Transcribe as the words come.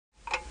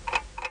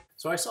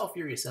So I saw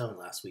Furious 7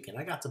 last week and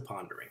I got to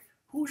pondering,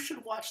 who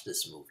should watch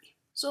this movie?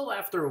 So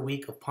after a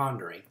week of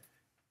pondering,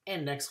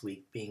 and next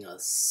week being a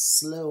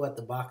slow at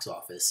the box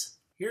office,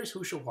 here's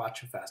who should watch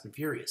Fast and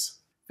Furious.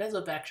 Fans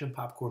of action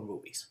popcorn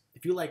movies.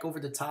 If you like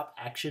over-the-top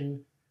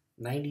action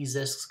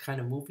 90s-esque kind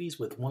of movies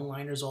with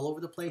one-liners all over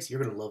the place,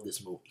 you're going to love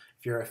this movie.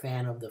 If you're a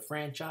fan of the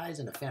franchise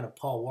and a fan of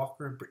Paul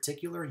Walker in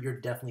particular,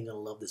 you're definitely going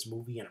to love this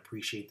movie and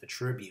appreciate the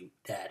tribute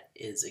that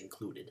is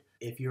included.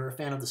 If you're a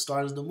fan of the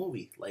stars of the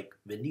movie, like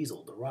Vin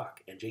Diesel, The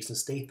Rock, and Jason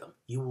Statham,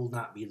 you will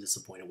not be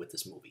disappointed with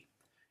this movie.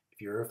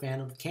 If you're a fan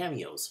of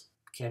cameos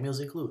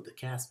include the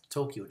cast of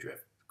Tokyo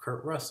Drift,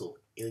 Kurt Russell,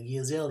 Iggy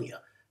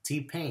Azalea,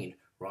 T-Pain,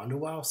 Ronda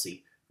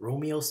Rousey,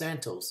 Romeo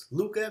Santos,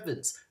 Luke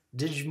Evans,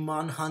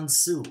 Digimon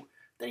Hansu,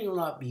 then you will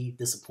not be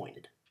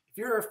disappointed. If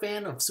you're a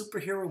fan of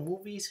superhero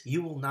movies,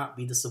 you will not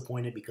be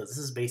disappointed because this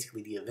is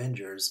basically the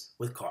Avengers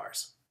with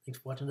cars. Thanks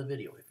for watching the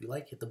video. If you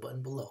like, hit the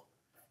button below.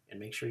 And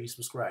make sure you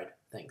subscribe.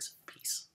 Thanks. Peace.